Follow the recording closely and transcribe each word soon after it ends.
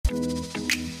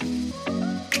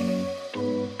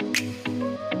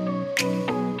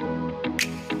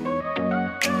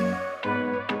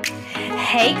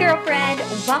Hey girlfriend,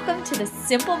 welcome to the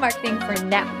Simple Marketing for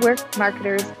Network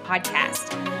Marketers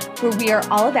podcast, where we are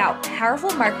all about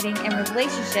powerful marketing and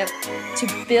relationship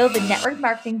to build the network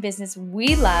marketing business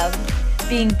we love,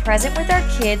 being present with our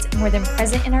kids more than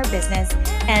present in our business,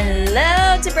 and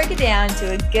love to break it down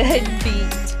to a good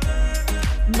beat.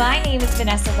 My name is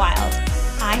Vanessa Wild.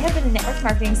 I have been in network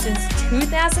marketing since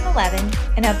 2011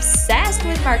 and obsessed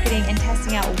with marketing and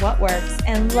testing out what works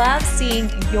and love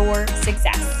seeing your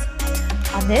success.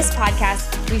 On this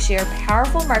podcast, we share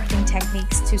powerful marketing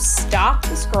techniques to stop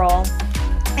the scroll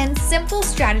and simple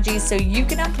strategies so you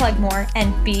can unplug more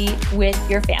and be with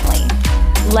your family.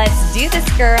 Let's do this,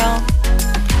 girl.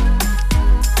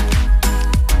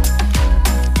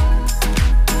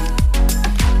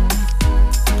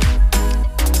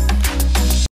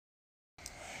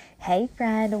 Hey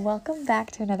friend, welcome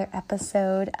back to another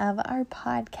episode of our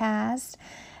podcast.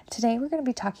 Today we're going to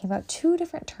be talking about two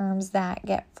different terms that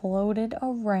get floated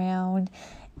around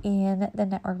in the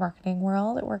network marketing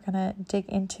world. We're going to dig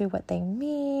into what they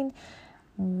mean,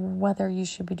 whether you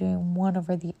should be doing one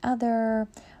over the other,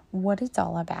 what it's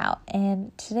all about.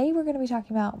 And today we're going to be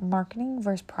talking about marketing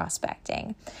versus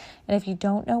prospecting. And if you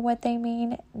don't know what they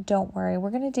mean, don't worry.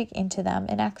 We're going to dig into them.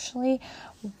 And actually,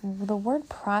 the word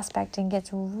prospecting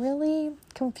gets really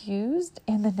confused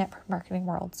in the network marketing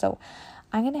world. So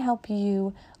I'm going to help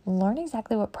you learn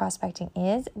exactly what prospecting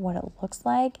is, what it looks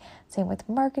like, same with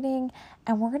marketing,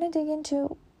 and we're going to dig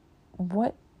into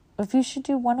what, if you should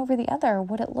do one over the other,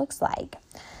 what it looks like.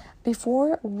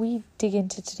 Before we dig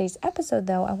into today's episode,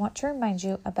 though, I want to remind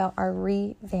you about our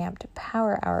revamped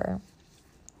Power Hour.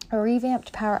 A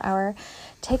revamped Power Hour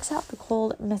takes out the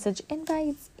cold message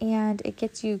invites and it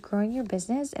gets you growing your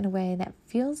business in a way that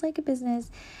feels like a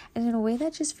business and in a way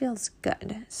that just feels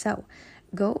good. So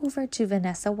go over to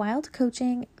Vanessa Wild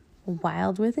Coaching,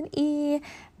 wild with an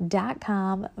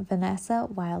E.com,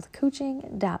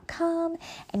 VanessaWildCoaching.com,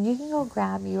 and you can go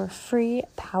grab your free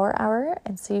Power Hour,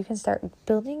 and so you can start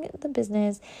building the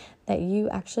business that you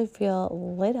actually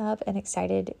feel lit up and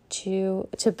excited to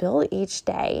build each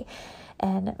day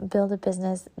and build a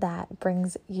business that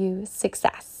brings you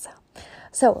success.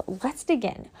 So let's dig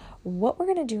in. What we're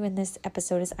going to do in this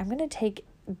episode is I'm going to take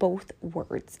both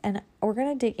words and we're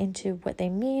going to dig into what they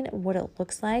mean, what it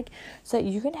looks like, so that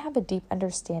you can have a deep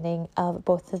understanding of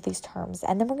both of these terms.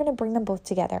 And then we're going to bring them both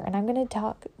together. And I'm going to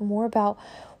talk more about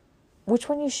which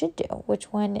one you should do,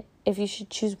 which one, if you should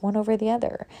choose one over the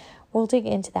other. We'll dig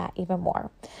into that even more.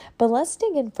 But let's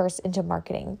dig in first into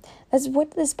marketing. That's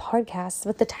what this podcast,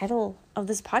 what the title of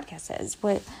this podcast is,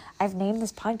 what I've named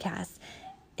this podcast.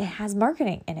 It has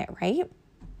marketing in it, right?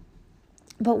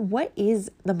 But what is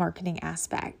the marketing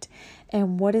aspect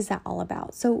and what is that all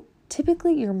about? So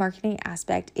typically your marketing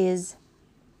aspect is,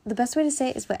 the best way to say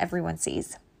it is what everyone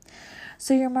sees.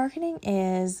 So your marketing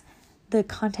is the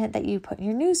content that you put in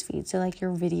your newsfeed. So like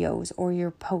your videos or your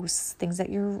posts, things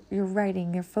that you're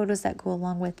writing, your photos that go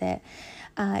along with it.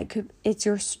 It's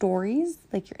your stories,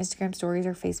 like your Instagram stories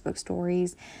or Facebook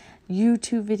stories,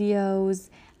 YouTube videos.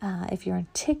 If you're on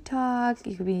TikTok,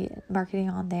 you could be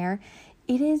marketing on there.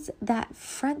 It is that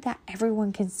front that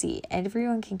everyone can see,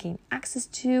 everyone can gain access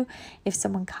to. If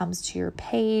someone comes to your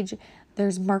page,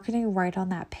 there's marketing right on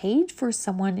that page for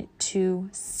someone to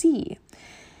see.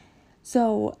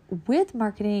 So with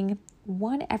marketing,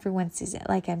 one, everyone sees it,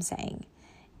 like I'm saying.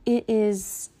 It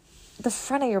is the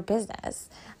front of your business.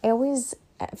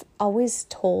 I've always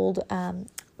told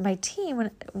my team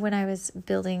when I was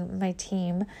building my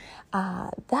team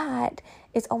that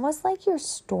it's almost like your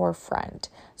storefront.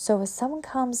 So if someone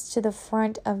comes to the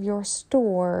front of your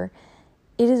store,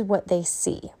 it is what they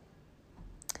see.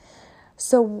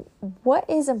 So what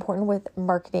is important with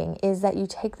marketing is that you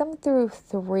take them through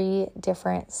 3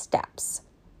 different steps.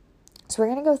 So we're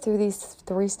going to go through these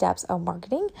 3 steps of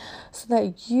marketing so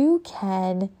that you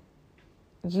can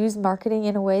use marketing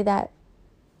in a way that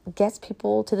gets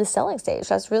people to the selling stage.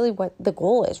 That's really what the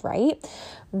goal is, right?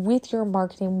 With your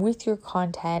marketing, with your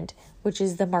content, which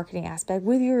is the marketing aspect,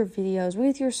 with your videos,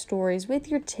 with your stories, with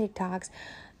your TikToks,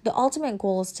 the ultimate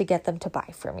goal is to get them to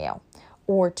buy from you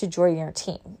or to join your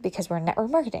team, because we're in network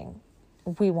marketing.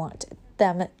 We want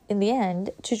them in the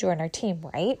end to join our team,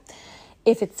 right?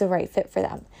 If it's the right fit for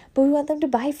them, but we want them to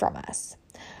buy from us.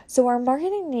 So our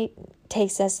marketing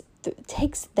takes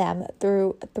them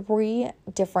through 3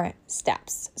 different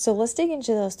steps. So let's dig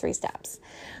into those 3 steps.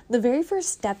 The very first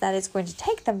step that it's going to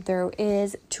take them through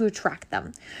is to attract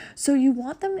them. So you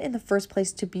want them in the first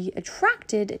place to be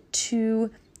attracted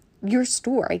to your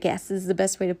store, I guess is the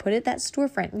best way to put it, that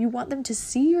storefront. You want them to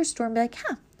see your store and be like,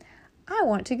 I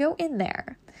want to go in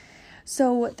there.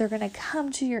 So they're going to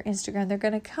come to your Instagram, they're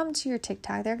going to come to your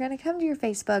TikTok, they're going to come to your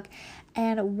Facebook,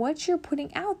 and what you're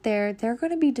putting out there, they're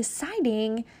going to be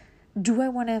deciding, do I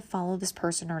want to follow this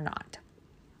person or not?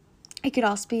 It could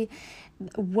also be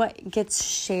what gets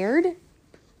shared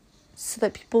so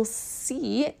that people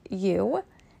see you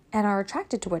and are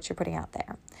attracted to what you're putting out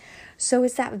there. So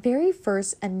it's that very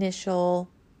first initial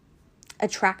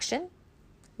attraction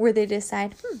where they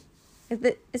decide,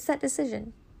 it's that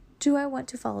decision. Do I want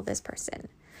to follow this person?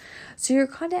 So your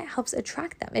content helps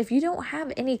attract them. If you don't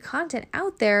have any content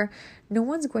out there, no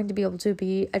one's going to be able to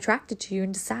be attracted to you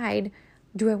and decide,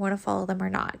 do I want to follow them or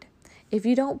not? If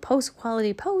you don't post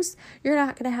quality posts, you're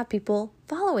not going to have people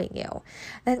following you.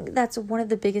 And that's one of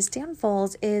the biggest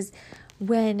downfalls is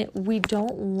when we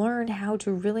don't learn how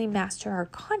to really master our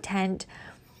content,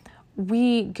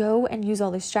 we go and use all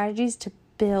these strategies to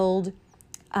build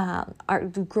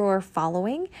grow our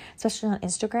following, especially on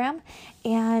Instagram.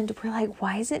 And we're like,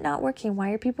 why is it not working?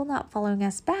 Why are people not following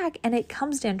us back? And it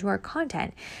comes down to our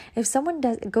content. If someone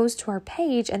goes to our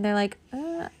page and they're like,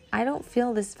 I don't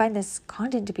find this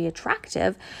content to be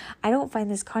attractive. I don't find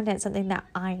this content something that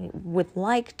I would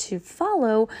like to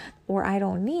follow or I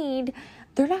don't need.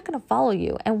 They're not going to follow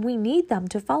you, and we need them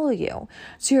to follow you.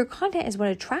 So your content is what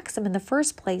attracts them in the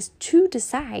first place to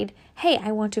decide, hey,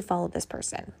 I want to follow this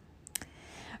person.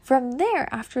 From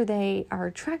there, after they are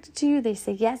attracted to you, they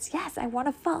say, yes, I want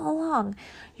to follow along.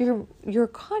 Your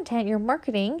content, your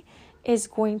marketing is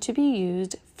going to be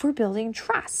used for building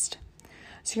trust.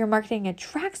 So your marketing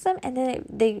attracts them, and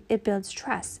then it builds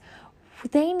trust.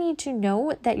 They need to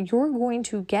know that you're going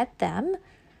to get them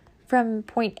from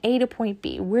point A to point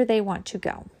B, where they want to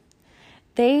go.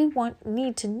 They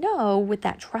need to know with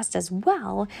that trust as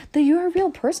well that you're a real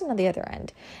person on the other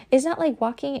end. It's not like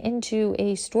walking into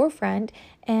a storefront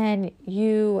and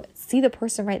you see the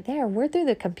person right there. We're through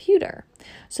the computer.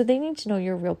 So they need to know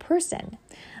you're a real person.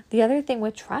 The other thing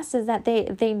with trust is that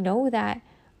they know that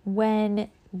when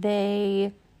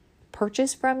they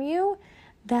purchase from you,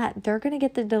 that they're going to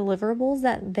get the deliverables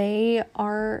that they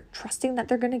are trusting that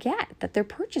they're going to get, that they're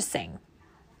purchasing.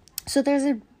 So there's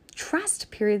a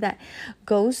trust period that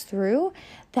goes through,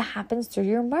 that happens through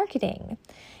your marketing.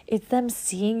 It's them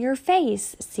seeing your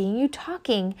face, seeing you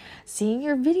talking, seeing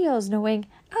your videos, knowing,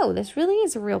 oh, this really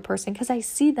is a real person because I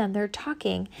see them, they're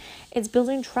talking. It's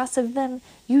building trust of them,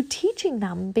 you teaching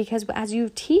them, because as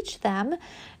you teach them,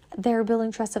 they're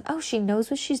building trust of, oh, she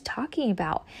knows what she's talking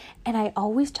about. And I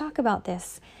always talk about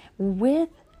this with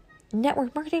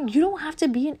network marketing. You don't have to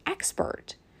be an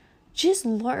expert. Just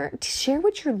learn, share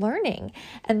what you're learning.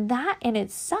 And that in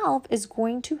itself is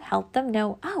going to help them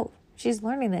know, oh, she's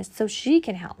learning this, so she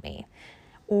can help me.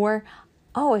 Or,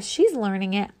 oh, if she's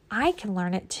learning it, I can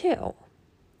learn it too.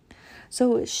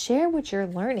 So share what you're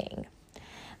learning.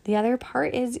 The other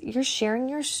part is you're sharing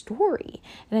your story.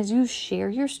 And as you share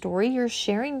your story, you're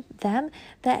sharing them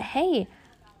that, hey,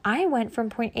 I went from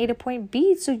point A to point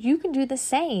B, so you can do the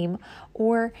same.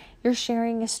 Or you're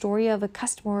sharing a story of a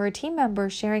customer or a team member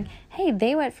sharing, hey,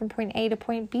 they went from point A to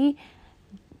point B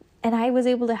and I was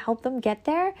able to help them get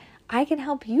there. I can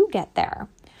help you get there.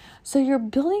 So you're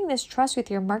building this trust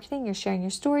with your marketing. You're sharing your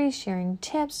stories, sharing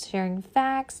tips, sharing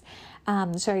facts,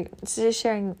 sharing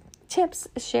tips,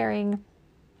 sharing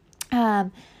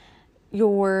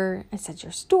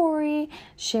your story,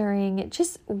 sharing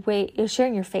you're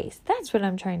sharing your face. That's what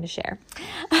I'm trying to share.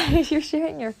 You're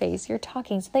sharing your face, you're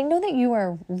talking. So they know that you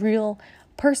are a real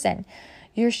person.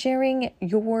 You're sharing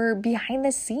your behind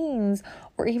the scenes,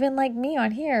 or even like me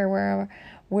on here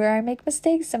where I make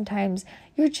mistakes sometimes.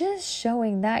 You're just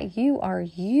showing that you are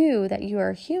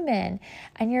human,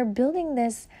 and you're building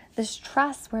this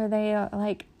trust where they are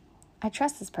like, I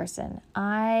trust this person.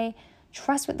 I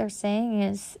trust what they're saying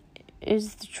is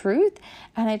the truth,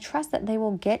 and I trust that they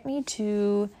will get me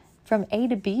from A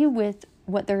to B with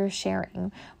what they're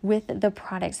sharing, with the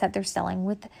products that they're selling,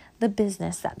 with the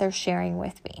business that they're sharing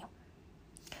with me.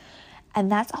 And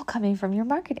that's all coming from your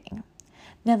marketing.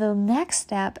 Now, the next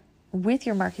step with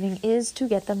your marketing is to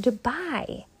get them to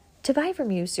buy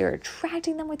from you. So you're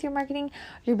attracting them with your marketing,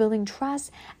 you're building trust,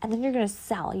 and then you're going to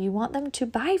sell. You want them to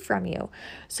buy from you.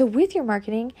 So with your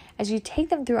marketing, as you take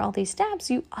them through all these steps,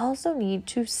 you also need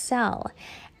to sell.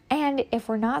 And if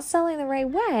we're not selling the right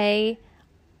way,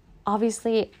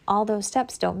 obviously all those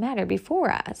steps don't matter before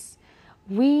us.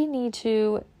 We need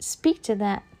to speak to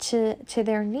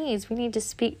their needs. We need to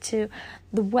speak to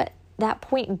that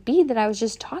point B that I was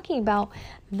just talking about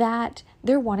that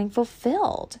they're wanting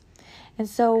fulfilled. And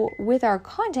so with our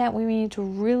content, we need to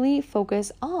really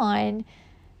focus on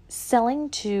selling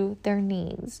to their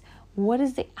needs. What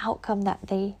is the outcome that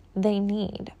they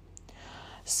need?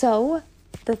 So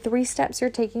the 3 steps you're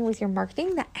taking with your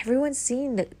marketing that everyone's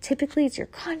seeing, that typically it's your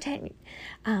content,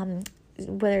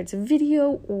 whether it's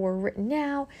video or written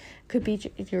out, could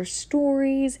be your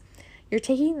stories. You're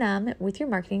taking them with your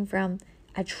marketing from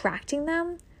attracting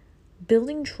them,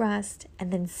 building trust,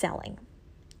 and then selling.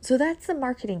 So that's the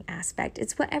marketing aspect.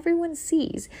 It's what everyone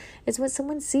sees. It's what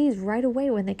someone sees right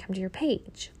away when they come to your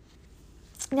page.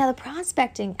 Now, the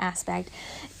prospecting aspect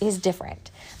is different.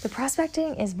 The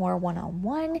prospecting is more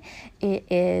one-on-one.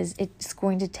 It's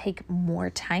going to take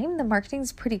more time. The marketing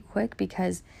is pretty quick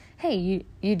because, hey,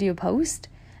 you do a post,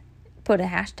 put a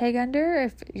hashtag under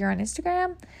if you're on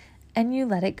Instagram, and you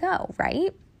let it go,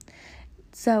 right?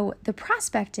 So the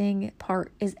prospecting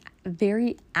part is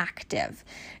very active.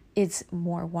 It's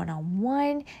more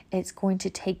one-on-one. It's going to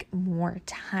take more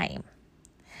time.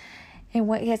 And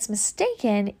what gets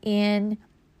mistaken in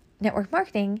network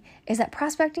marketing is that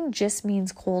prospecting just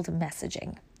means cold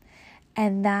messaging.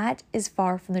 And that is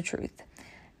far from the truth.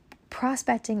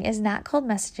 Prospecting is not cold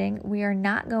messaging. We are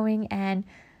not going and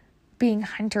being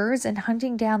hunters and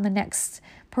hunting down the next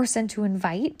person to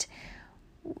invite.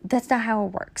 That's not how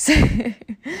it works.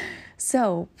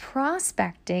 So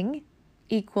prospecting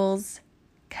equals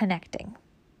connecting.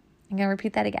 I'm going to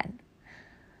repeat that again.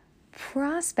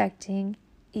 Prospecting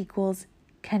equals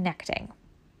connecting.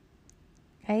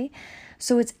 Okay?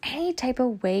 So it's any type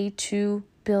of way to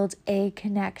build a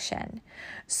connection.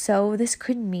 So this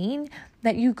could mean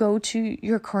that you go to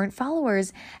your current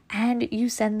followers and you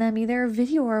send them either a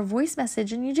video or a voice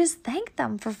message and you just thank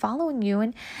them for following you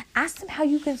and ask them how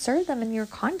you can serve them in your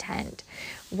content.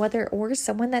 Or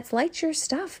someone that's liked your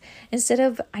stuff, instead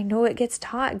of, I know it gets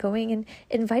taught, going and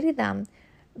inviting them.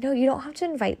 No, you don't have to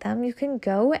invite them. You can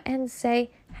go and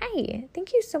say, hey,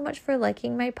 thank you so much for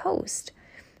liking my post.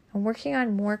 I'm working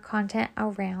on more content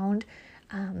around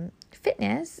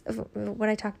fitness, what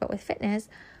I talked about with fitness.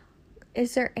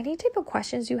 Is there any type of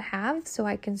questions you have so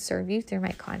I can serve you through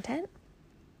my content?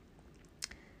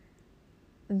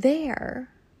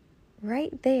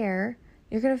 Right there,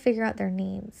 you're going to figure out their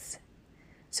needs.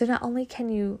 So not only can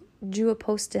you do a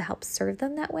post to help serve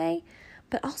them that way,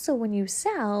 but also when you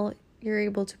sell, you're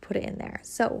able to put it in there.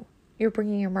 So you're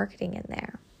bringing your marketing in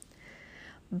there.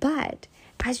 But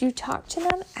as you talk to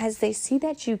them, as they see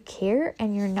that you care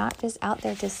and you're not just out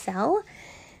there to sell,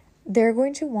 they're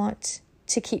going to want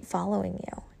to keep following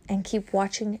you and keep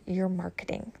watching your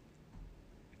marketing.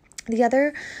 The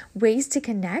other ways to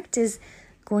connect is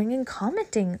going and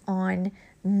commenting on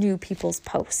new people's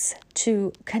posts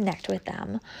to connect with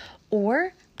them,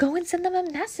 or go and send them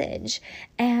a message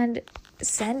and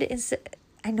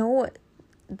I know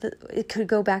it could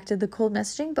go back to the cold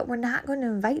messaging, but we're not going to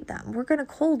invite them. We're going to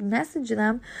cold message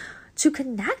them to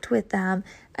connect with them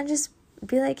and just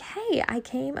be like, hey, I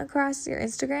came across your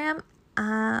Instagram.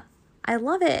 I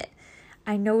love it.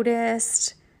 I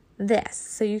noticed this.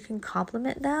 So you can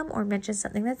compliment them or mention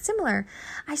something that's similar.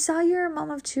 I saw you're a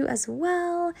mom of 2 as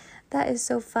well. That is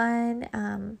so fun.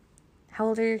 How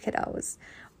old are your kiddos?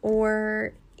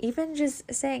 Or even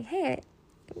just saying, hey,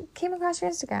 I came across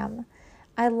your Instagram.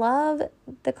 I love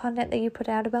the content that you put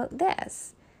out about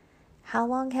this. How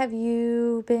long have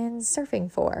you been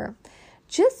surfing for?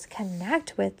 Just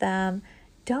connect with them.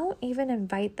 Don't even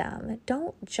invite them.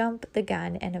 Don't jump the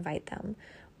gun and invite them.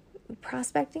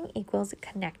 Prospecting equals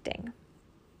connecting.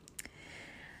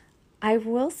 I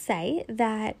will say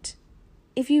that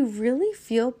if you really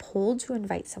feel pulled to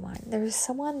invite someone, there's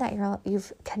someone that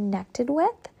you've connected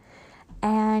with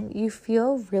and you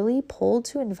feel really pulled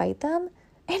to invite them,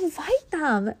 invite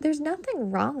them. There's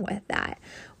nothing wrong with that.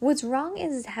 What's wrong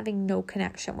is having no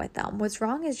connection with them. What's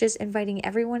wrong is just inviting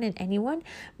everyone and anyone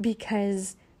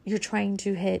because you're trying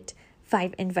to hit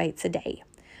 5 invites a day.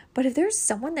 But if there's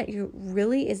someone that you're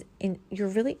really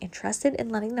interested in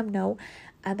letting them know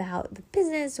about the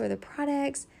business or the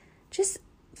products, just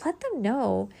let them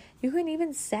know. You can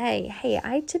even say, hey,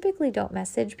 I typically don't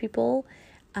message people,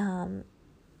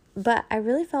 but I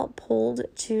really felt pulled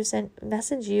to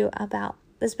message you about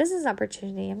this business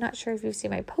opportunity. I'm not sure if you've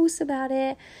seen my posts about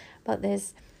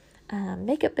this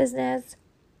makeup business,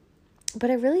 but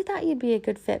I really thought you'd be a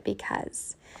good fit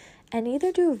because, and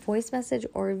either do a voice message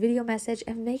or a video message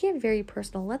and make it very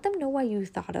personal. Let them know why you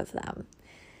thought of them.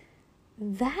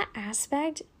 That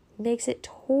aspect makes it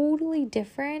totally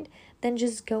different than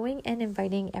just going and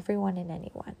inviting everyone and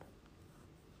anyone.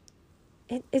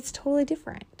 It's totally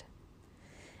different.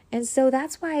 And so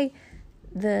that's why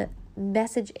the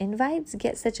message invites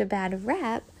get such a bad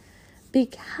rep,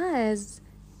 because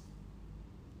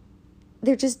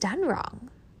they're just done wrong.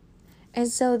 And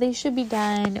so they should be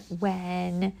done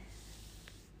when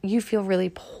you feel really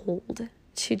pulled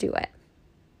to do it.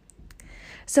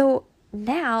 So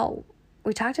now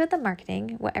we talked about the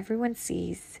marketing, what everyone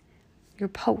sees, your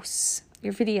posts,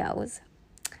 your videos,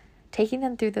 taking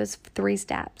them through those 3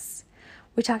 steps.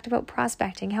 We talked about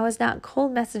prospecting, how it's not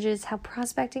cold messages, how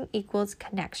prospecting equals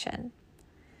connection.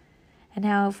 And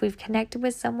how if we've connected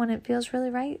with someone, it feels really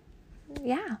right,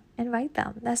 yeah, invite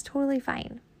them. That's totally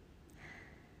fine.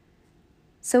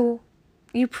 So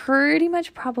you pretty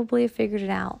much probably have figured it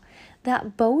out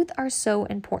that both are so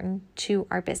important to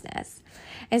our business.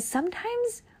 And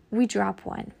sometimes we drop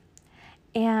one.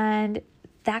 And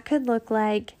that could look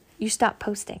like you stop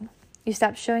posting. You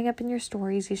stop showing up in your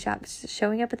stories. You stop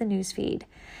showing up in the newsfeed.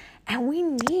 And we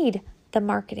need the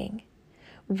marketing.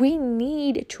 We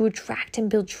need to attract and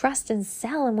build trust and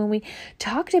sell. And when we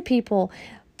talk to people,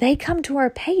 they come to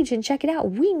our page and check it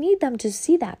out. We need them to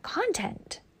see that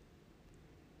content.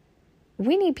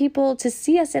 We need people to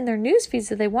see us in their newsfeed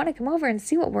so they want to come over and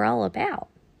see what we're all about.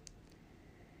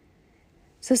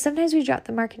 So sometimes we drop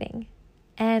the marketing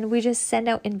and we just send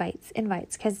out invites,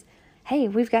 because, hey,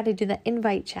 we've got to do the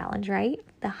invite challenge, right?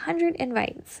 The 100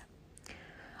 invites.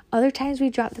 Other times we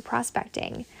drop the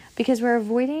prospecting because we're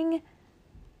avoiding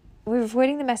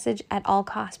the message at all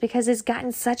costs because it's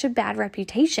gotten such a bad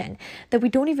reputation that we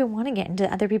don't even want to get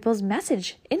into other people's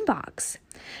message inbox.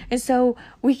 And so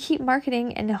we keep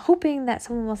marketing and hoping that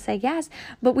someone will say yes,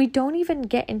 but we don't even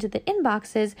get into the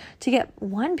inboxes to get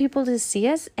people to see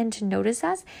us and to notice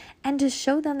us and to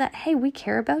show them that, hey, we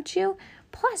care about you.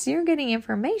 Plus, you're getting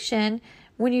information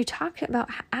when you talk about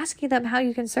asking them how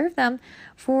you can serve them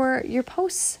for your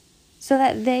posts so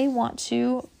that they want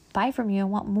to buy from you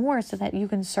and want more so that you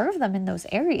can serve them in those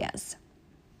areas.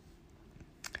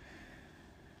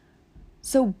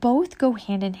 So both go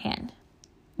hand in hand.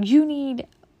 You need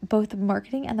both the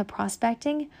marketing and the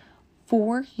prospecting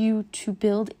for you to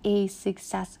build a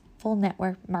successful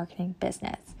network marketing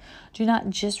business. Do not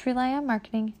just rely on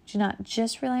marketing. Do not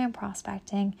just rely on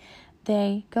prospecting.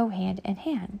 They go hand in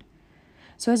hand.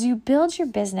 So as you build your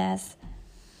business,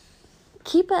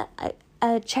 keep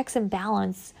a checks and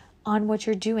balance on what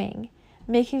you're doing,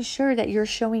 making sure that you're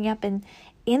showing up in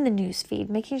the newsfeed,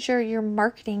 making sure you're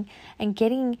marketing and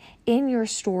getting in your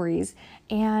stories,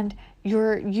 and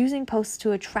you're using posts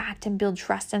to attract and build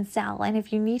trust and sell. And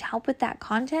if you need help with that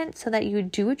content so that you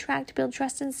do attract, build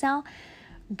trust and sell,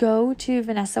 go to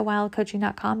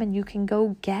vanessawildcoaching.com and you can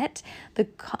go get the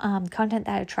content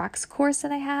that attracts course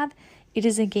that I have. It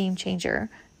is a game changer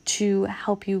to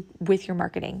help you with your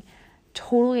marketing.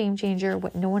 Total game changer,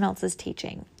 what no one else is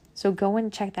teaching. So go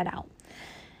and check that out.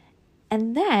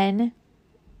 And then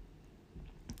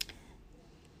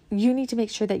you need to make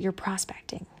sure that you're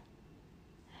prospecting.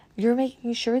 You're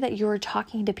making sure that you're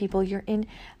talking to people. You're in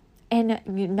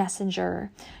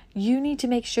Messenger. You need to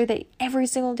make sure that every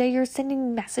single day you're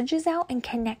sending messages out and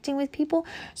connecting with people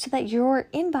so that your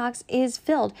inbox is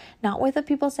filled. Not with the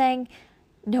people saying,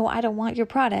 no, I don't want your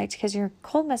product, because you're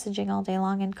cold messaging all day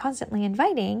long and constantly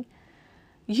inviting.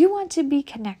 You want to be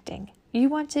connecting. You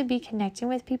want to be connecting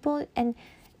with people and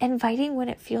inviting when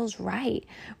it feels right,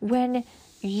 when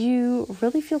you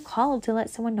really feel called to let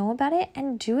someone know about it,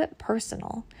 and do it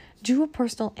personal. Do a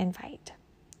personal invite.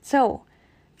 So,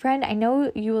 friend, I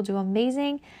know you will do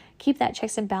amazing. Keep that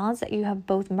checks and balance that you have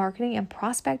both marketing and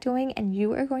prospect doing, and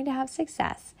you are going to have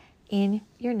success in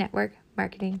your network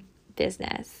marketing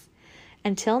business.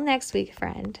 Until next week,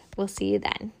 friend, we'll see you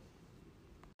then.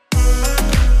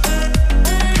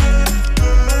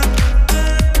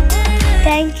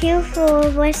 Thank you for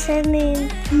listening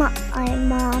to my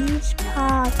mom's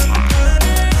podcast.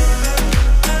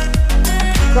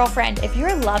 Girlfriend, if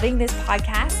you're loving this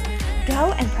podcast,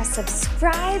 go and press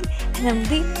subscribe and then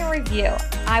leave me a review.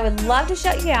 I would love to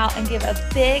shout you out and give a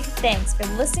big thanks for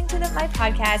listening to my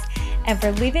podcast and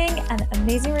for leaving an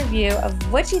amazing review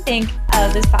of what you think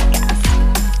of this podcast.